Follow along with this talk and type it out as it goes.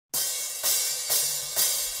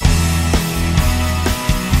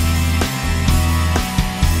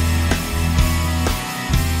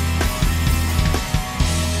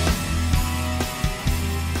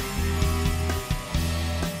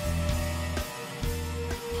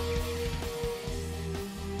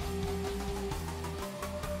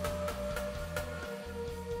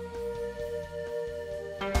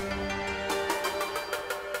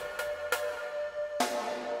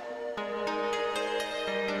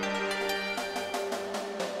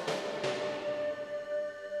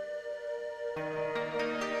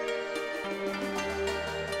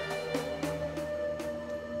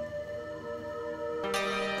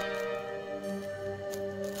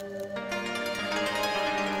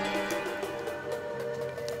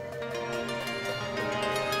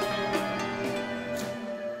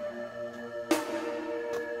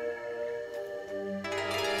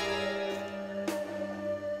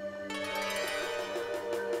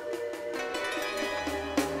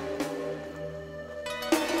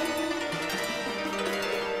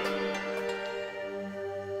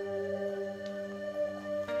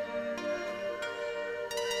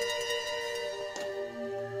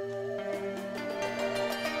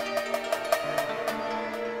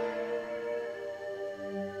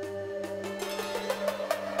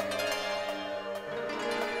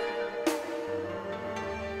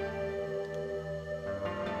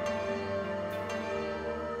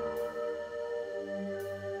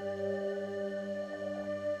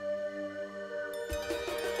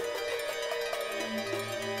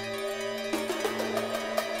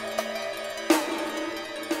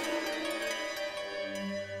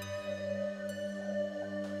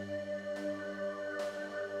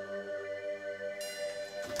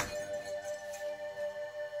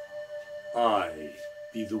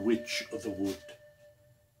the Witch of the Wood.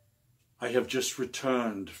 I have just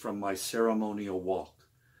returned from my ceremonial walk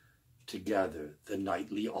to gather the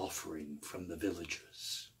nightly offering from the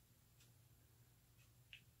villagers.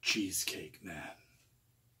 Cheesecake, man.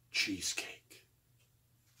 Cheesecake.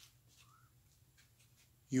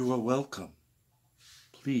 You are welcome.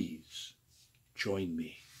 Please join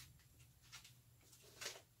me.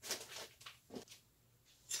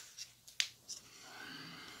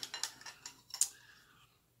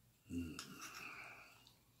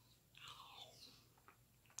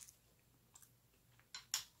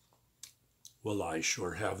 Well, I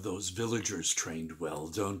sure have those villagers trained well,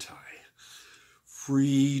 don't I?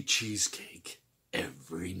 Free cheesecake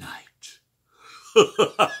every night.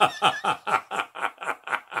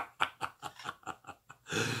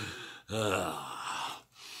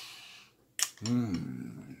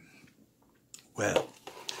 Well,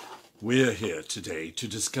 we're here today to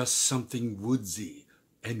discuss something woodsy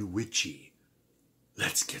and witchy.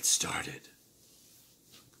 Let's get started.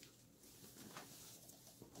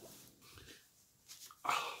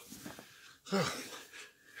 All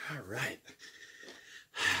right.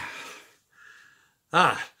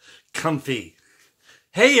 Comfy.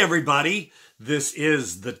 Hey, everybody. This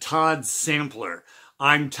is the Todd Sampler.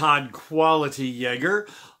 I'm Todd Quality Jaeger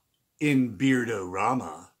in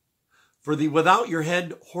Beardorama for the Without Your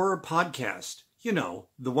Head horror podcast. You know,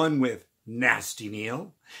 the one with Nasty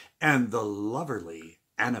Neil and the loverly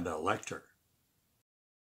Annabelle Lecter.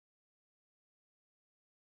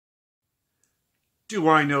 Do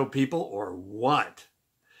I know people or what?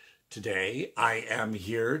 Today I am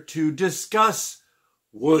here to discuss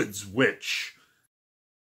Woods Witch,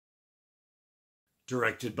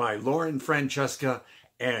 directed by Lauren Francesca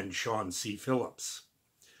and Shawn C. Phillips.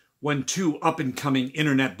 When two up-and-coming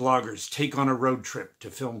internet bloggers take on a road trip to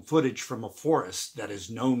film footage from a forest that is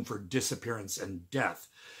known for disappearance and death,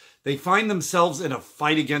 they find themselves in a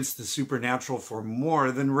fight against the supernatural for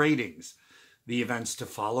more than ratings. The events to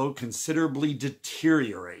follow considerably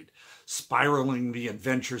deteriorate, spiraling the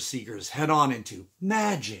adventure seekers head-on into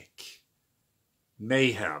magic,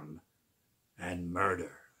 mayhem, and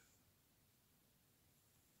murder.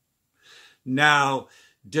 Now,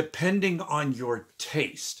 depending on your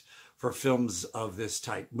taste for films of this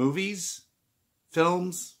type,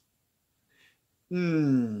 films,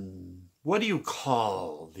 what do you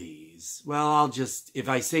call these? Well, if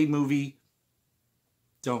I say movie,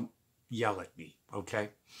 don't yell at me, okay?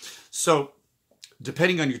 So,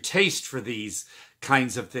 depending on your taste for these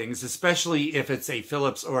kinds of things, especially if it's a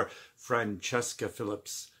Phillips or Francesca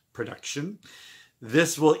Phillips production,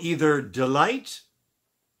 this will either delight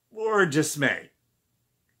or dismay.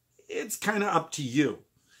 It's kind of up to you.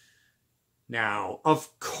 Now,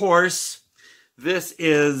 of course, this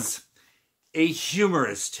is a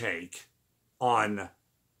humorous take on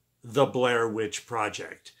the Blair Witch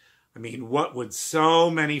Project. I mean, what would so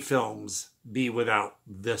many films be without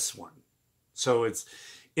this one? So it's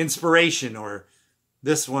inspiration, or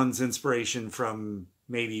this one's inspiration from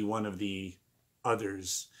maybe one of the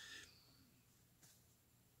others.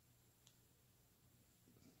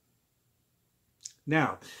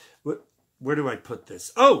 Now, where do I put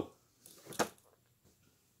this? Oh,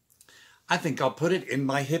 I think I'll put it in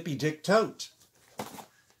my hippie dick tote.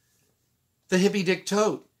 The hippie dick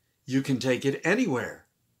tote. You can take it anywhere.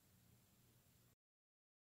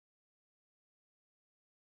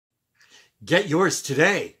 Get yours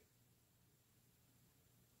today.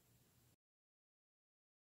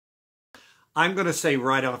 I'm going to say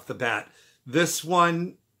right off the bat, this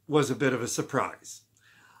one was a bit of a surprise.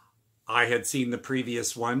 I had seen the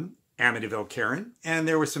previous one, Amityville Karen, and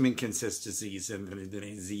there were some inconsistencies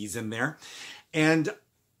in there. And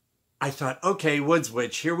I thought, okay, Woods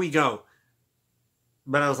Witch, here we go.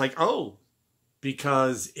 But I was like, oh,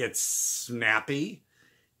 because it's snappy.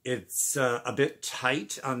 It's a bit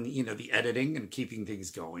tight on, the editing and keeping things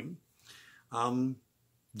going.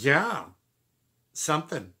 Yeah,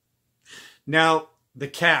 something. Now, the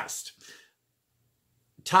cast.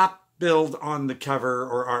 Top billed on the cover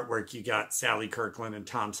or artwork, you got Sally Kirkland and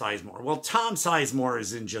Tom Sizemore. Well, Tom Sizemore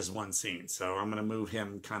is in just one scene, so I'm going to move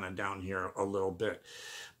him kind of down here a little bit.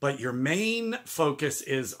 But your main focus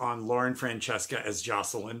is on Lauren Francesca as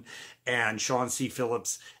Jocelyn and Shawn C.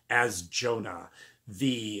 Phillips as Jonah,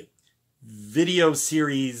 the video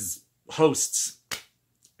series hosts,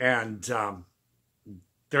 and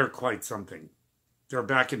they're quite something. Their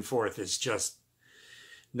back and forth is just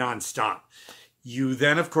nonstop. You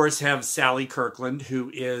then, of course, have Sally Kirkland, who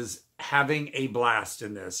is having a blast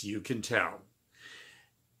in this, you can tell.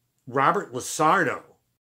 Robert Lasardo.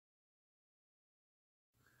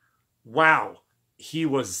 Wow, he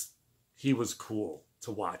was cool.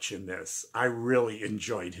 to watch in this. I really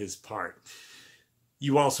enjoyed his part.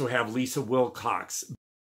 You also have Lisa Wilcox,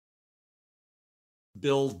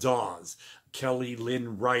 Bill Dawes, Kelly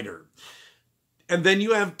Lynn Ryder. And then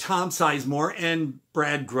you have Tom Sizemore and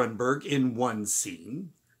Brad Grunberg in one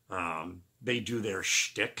scene. They do their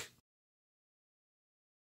shtick.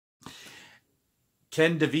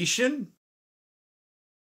 Ken Devishian,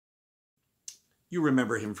 you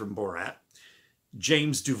remember him from Borat.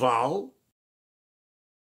 James Duval.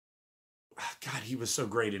 God, he was so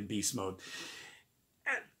great in Beast Mode.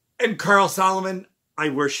 And Carl Solomon, I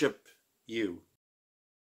worship you.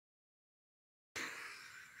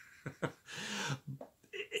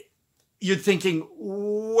 You're thinking,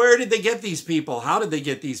 where did they get these people? How did they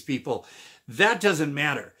get these people? That doesn't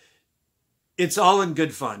matter. It's all in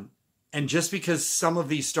good fun. And just because some of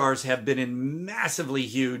these stars have been in massively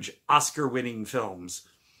huge Oscar-winning films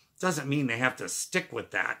doesn't mean they have to stick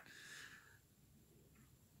with that.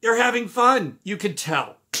 They're having fun. You could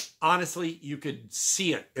tell. Honestly, you could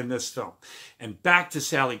see it in this film. And back to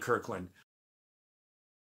Sally Kirkland.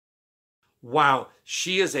 Wow,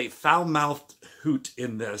 she is a foul-mouthed hoot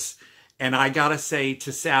in this. And I gotta say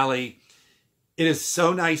to Sally, it is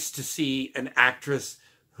so nice to see an actress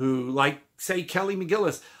who, like, say, Kelly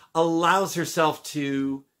McGillis, allows herself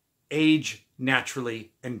to age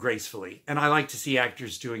naturally and gracefully. And I like to see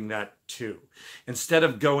actors doing that too. Instead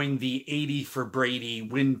of going the 80 for Brady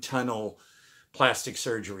wind tunnel plastic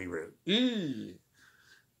surgery route.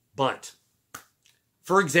 But,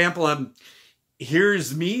 for example,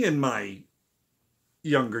 here's me in my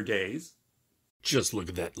younger days. Just look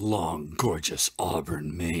at that long, gorgeous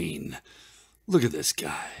auburn mane. Look at this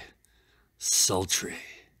guy. Sultry.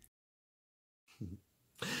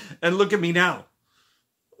 And look at me now.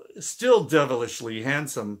 Still devilishly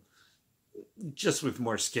handsome, just with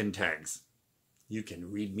more skin tags. You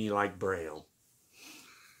can read me like Braille.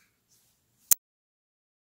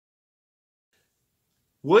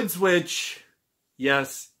 Woods Witch,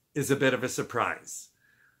 yes, is a bit of a surprise.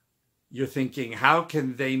 You're thinking, how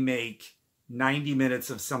can they make 90 minutes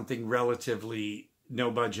of something relatively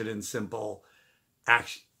no budget and simple,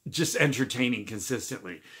 just entertaining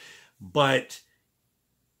consistently? But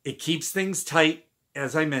it keeps things tight,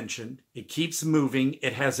 as I mentioned. It keeps moving.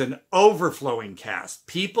 It has an overflowing cast.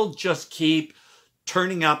 People just keep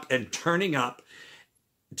turning up and turning up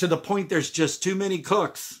to the point there's just too many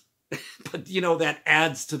cooks. But, you know, that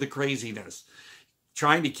adds to the craziness.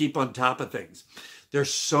 Trying to keep on top of things.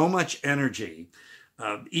 There's so much energy.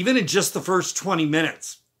 Even in just the first 20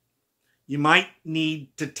 minutes, you might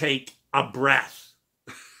need to take a breath.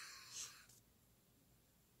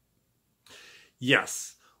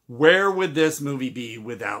 Yes. Where would this movie be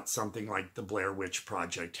without something like the Blair Witch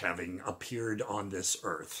Project having appeared on this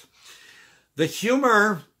earth? The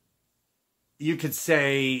humor, you could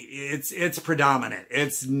say, it's predominant.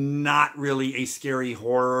 It's not really a scary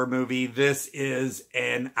horror movie. This is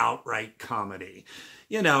an outright comedy.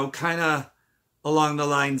 You know, kind of along the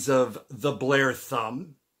lines of The Blair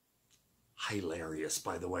Thumb. Hilarious,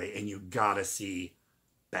 by the way, and you gotta see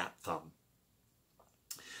Bat Thumb.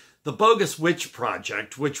 The Bogus Witch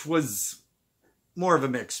Project, which was more of a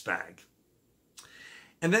mixed bag.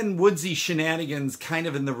 And then Woodsy Shenanigans, kind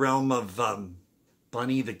of in the realm of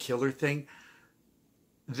Bunny the Killer thing.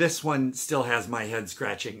 This one still has my head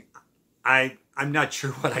scratching. I'm not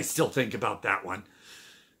sure what I still think about that one.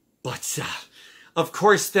 But, of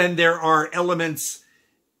course, then there are elements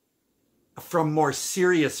from more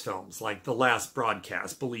serious films, like The Last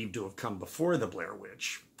Broadcast, believed to have come before The Blair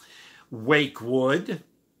Witch. Wake Wood,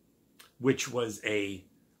 which was a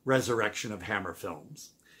resurrection of Hammer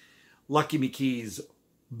Films. Lucky McKee's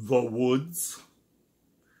The Woods.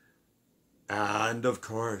 And, of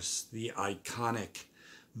course, the iconic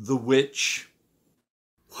The Witch.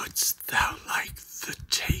 Wouldst thou like the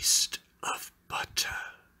taste of butter?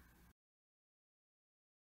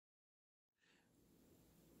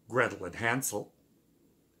 Gretel and Hansel.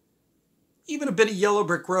 Even a bit of Yellow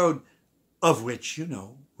Brick Road, of which, you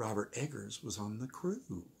know, Robert Eggers was on the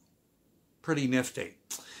crew. Pretty nifty.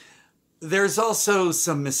 There's also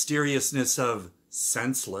some mysteriousness of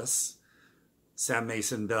Senseless, Sam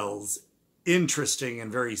Mason Bell's interesting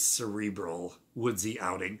and very cerebral woodsy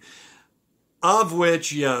outing, of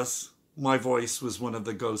which, yes, my voice was one of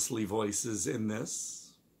the ghostly voices in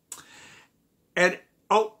this. And,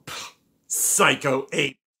 oh, Psycho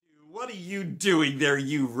 8. What are you doing there,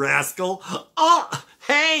 you rascal? Oh,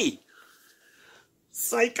 hey!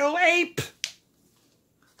 Psycho Ape!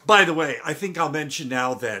 By the way, I think I'll mention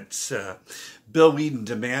now that Bill Whedon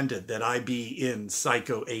demanded that I be in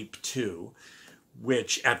Psycho Ape 2,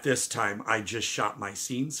 which at this time I just shot my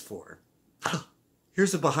scenes for.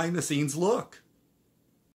 Here's a behind-the-scenes look.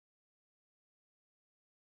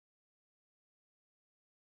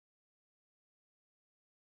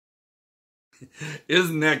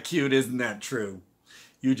 Isn't that cute? Isn't that true?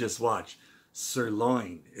 You just watch.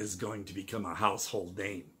 Sirloin is going to become a household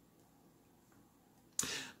name.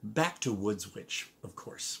 Back to Woods Witch, of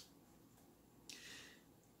course.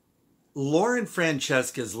 Lauren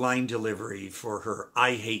Francesca's line delivery for her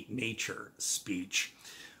 "I hate nature" speech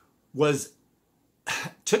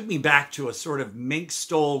took me back to a sort of Mink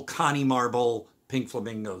Stole, Connie Marble, Pink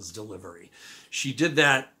Flamingos delivery. She did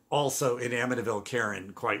that also in Amityville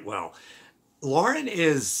Karen quite well. Lauren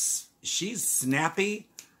she's snappy.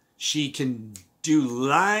 She can do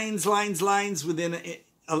lines within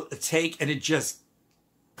a take, and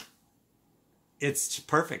it's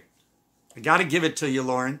perfect. I got to give it to you,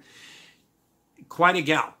 Lauren. Quite a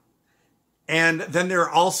gal. And then there are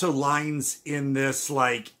also lines in this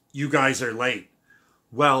like, "You guys are late."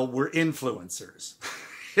 Well, we're influencers.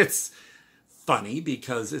 It's funny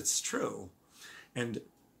because it's true. And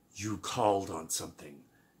you called on something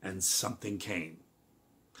and something came.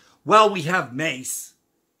 Well, we have Mace.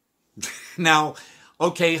 Now,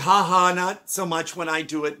 okay, haha, not so much when I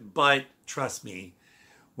do it, but trust me,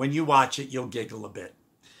 when you watch it, you'll giggle a bit.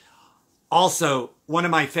 Also, one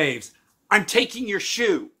of my faves, "I'm taking your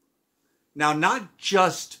shoe." Now, not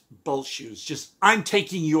just both shoes, just "I'm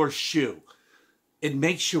taking your shoe." It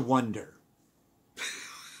makes you wonder.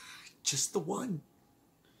 Just the one.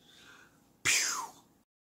 Pew.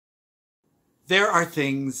 There are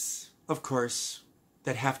things, of course,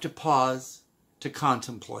 that have to pause to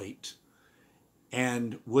contemplate.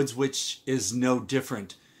 And Woods Witch is no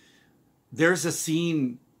different. There's a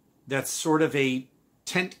scene that's sort of a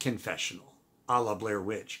tent confessional, a la Blair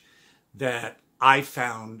Witch, that I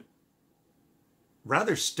found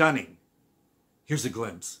rather stunning. Here's a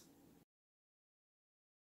glimpse.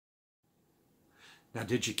 Now,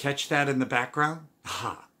 did you catch that in the background?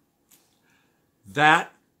 Aha.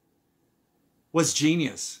 That was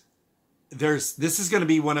genius. This is going to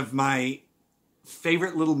be one of my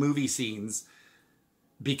favorite little movie scenes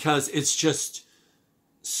because it's just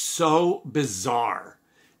so bizarre.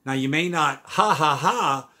 Now, you may not ha ha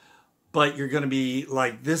ha, but you're going to be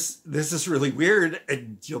like, this is really weird,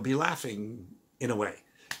 and you'll be laughing in a way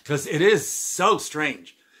because it is so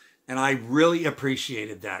strange. And I really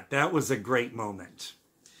appreciated that. That was a great moment.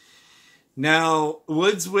 Now,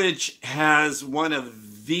 Woods Witch has one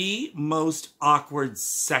of the most awkward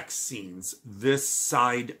sex scenes this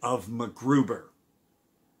side of MacGruber.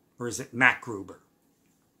 Or is it MacGruber?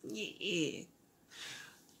 Yeah.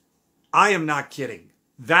 I am not kidding.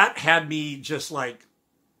 That had me just like,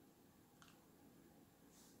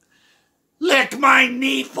 lick my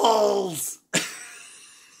nipples!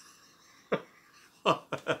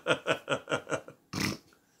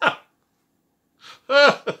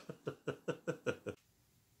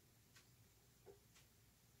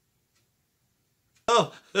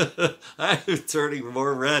 Oh, I'm turning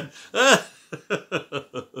more red.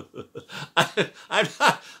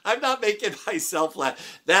 I'm not making myself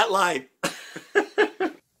laugh. That line.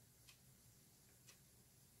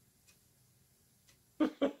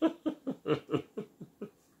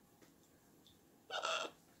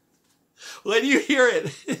 When you hear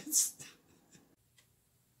it, it's...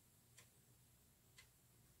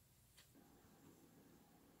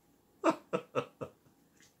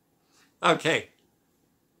 Okay.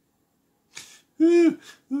 A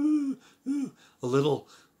little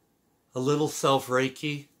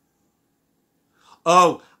self-Reiki.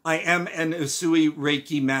 Oh, I am an Usui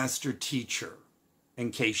Reiki master teacher, in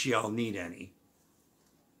case y'all need any.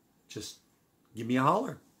 Just give me a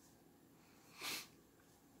holler.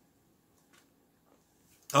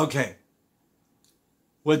 Okay.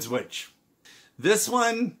 Woods Witch. This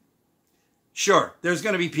one, sure, there's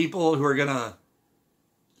going to be people who are going to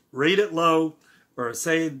rate it low or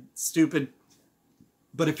say stupid.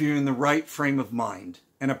 But if you're in the right frame of mind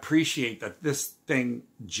and appreciate that this thing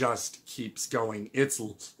just keeps going, it's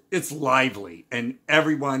lively and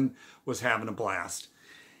everyone was having a blast.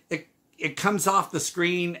 It comes off the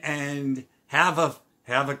screen and have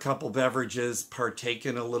a couple beverages, partake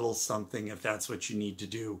in a little something if that's what you need to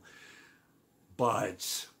do.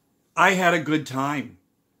 But I had a good time.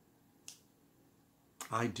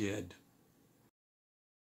 I did.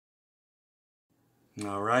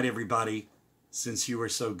 All right, everybody. Since you were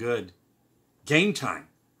so good, game time.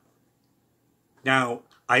 Now,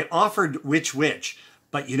 I offered Which Witch,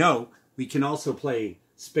 but you know, we can also play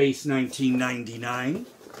Space 1999,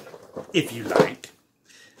 if you like.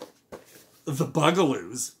 The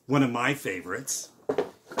Bugaloos, one of my favorites.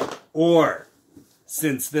 Or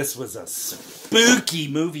since this was a spooky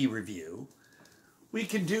movie review, we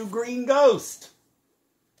can do Green Ghost.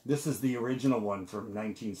 This is the original one from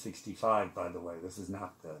 1965, by the way. This is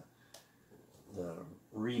not the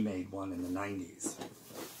remade one in the 90s.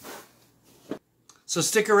 So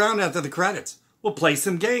stick around after the credits. We'll play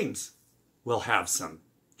some games. We'll have some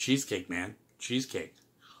cheesecake, man. Cheesecake.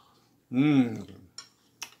 Mmm.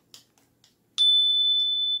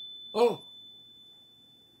 Oh.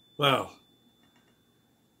 Well,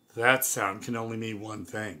 that sound can only mean one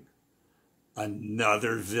thing.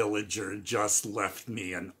 Another villager just left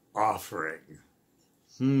me an offering.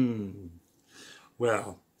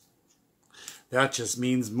 Well, that just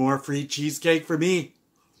means more free cheesecake for me.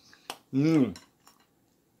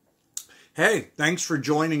 Hey, thanks for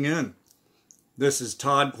joining in. This is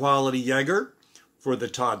Todd Quality Jaeger for the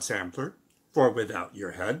Todd Sampler for Without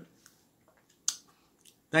Your Head.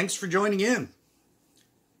 Thanks for joining in.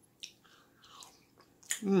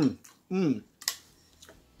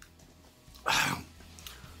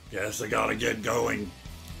 Guess I gotta get going.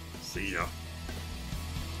 See ya.